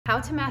How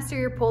to master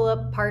your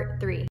pull-up part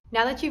 3.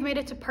 Now that you've made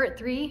it to part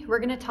 3, we're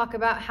going to talk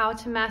about how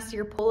to master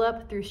your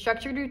pull-up through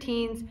structured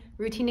routines,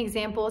 routine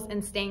examples,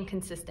 and staying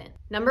consistent.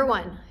 Number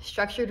 1,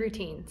 structured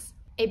routines.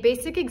 A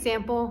basic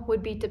example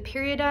would be to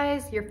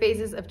periodize your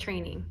phases of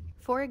training.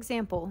 For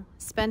example,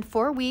 spend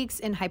 4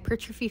 weeks in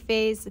hypertrophy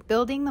phase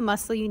building the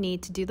muscle you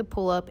need to do the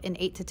pull-up in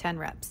 8 to 10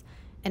 reps,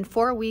 and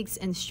 4 weeks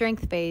in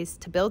strength phase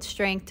to build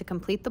strength to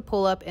complete the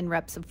pull-up in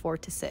reps of 4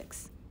 to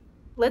 6.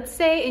 Let's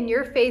say in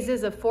your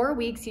phases of 4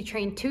 weeks you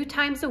train 2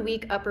 times a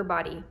week upper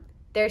body.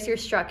 There's your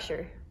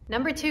structure.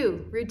 Number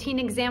 2, routine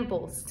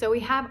examples. So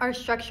we have our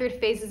structured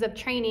phases of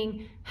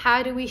training.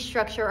 How do we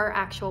structure our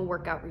actual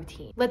workout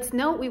routine? Let's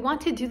note we want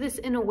to do this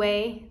in a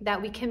way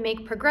that we can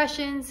make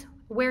progressions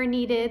where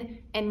needed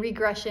and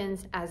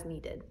regressions as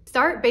needed.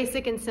 Start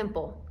basic and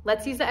simple.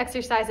 Let's use the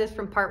exercises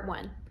from part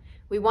 1.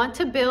 We want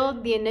to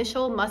build the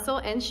initial muscle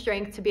and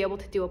strength to be able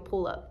to do a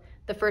pull-up.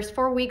 The first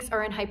 4 weeks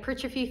are in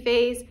hypertrophy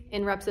phase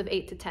in reps of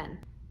 8 to 10.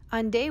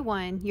 On day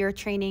 1, you're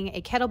training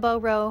a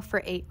kettlebell row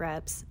for 8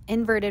 reps,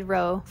 inverted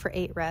row for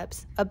 8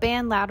 reps, a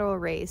band lateral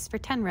raise for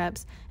 10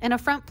 reps, and a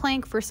front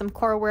plank for some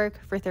core work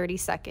for 30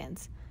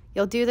 seconds.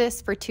 You'll do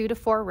this for 2 to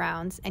 4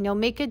 rounds, and you'll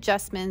make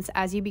adjustments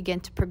as you begin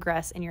to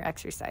progress in your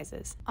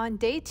exercises. On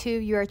day 2,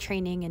 you are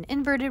training an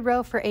inverted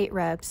row for 8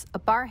 reps, a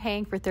bar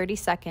hang for 30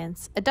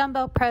 seconds, a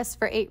dumbbell press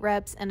for 8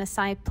 reps, and a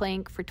side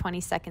plank for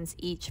 20 seconds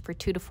each for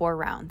 2 to 4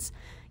 rounds.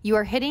 You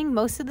are hitting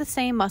most of the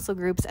same muscle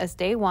groups as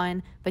day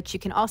 1, but you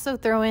can also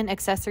throw in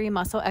accessory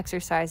muscle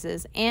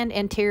exercises and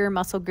anterior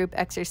muscle group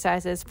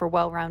exercises for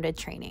well-rounded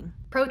training.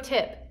 Pro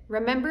tip,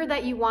 remember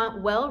that you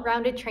want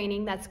well-rounded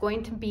training that's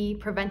going to be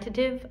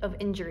preventative of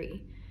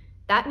injury.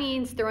 That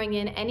means throwing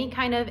in any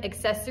kind of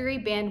accessory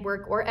band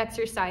work or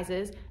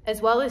exercises,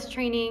 as well as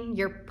training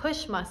your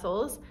push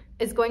muscles,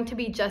 is going to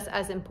be just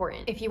as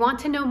important. If you want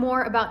to know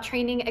more about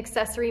training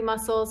accessory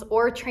muscles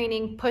or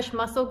training push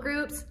muscle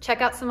groups, check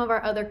out some of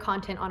our other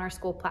content on our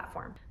school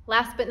platform.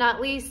 Last but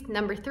not least,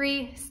 number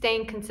 3,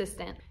 staying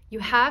consistent. You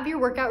have your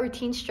workout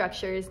routine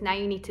structures, now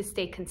you need to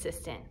stay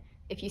consistent.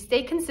 If you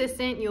stay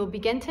consistent, you'll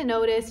begin to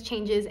notice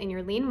changes in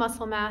your lean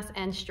muscle mass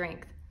and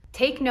strength.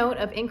 Take note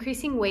of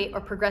increasing weight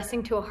or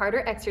progressing to a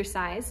harder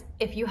exercise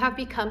if you have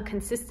become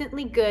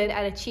consistently good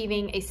at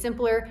achieving a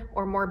simpler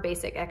or more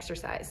basic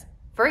exercise.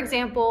 For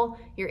example,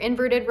 your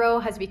inverted row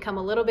has become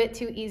a little bit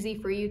too easy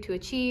for you to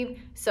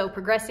achieve, so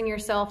progressing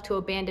yourself to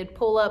a banded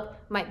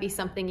pull-up might be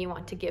something you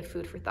want to give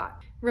food for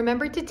thought.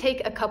 Remember to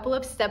take a couple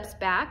of steps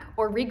back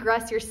or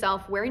regress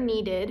yourself where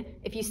needed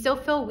if you still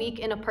feel weak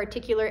in a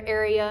particular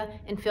area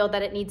and feel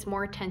that it needs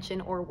more attention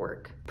or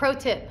work. Pro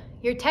tip,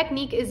 your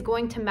technique is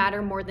going to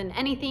matter more than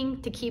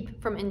anything to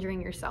keep from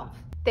injuring yourself.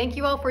 Thank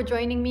you all for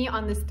joining me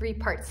on this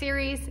 3-part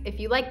series. If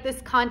you like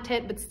this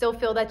content but still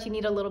feel that you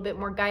need a little bit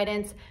more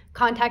guidance,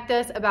 contact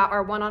us about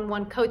our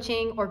one-on-one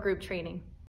coaching or group training.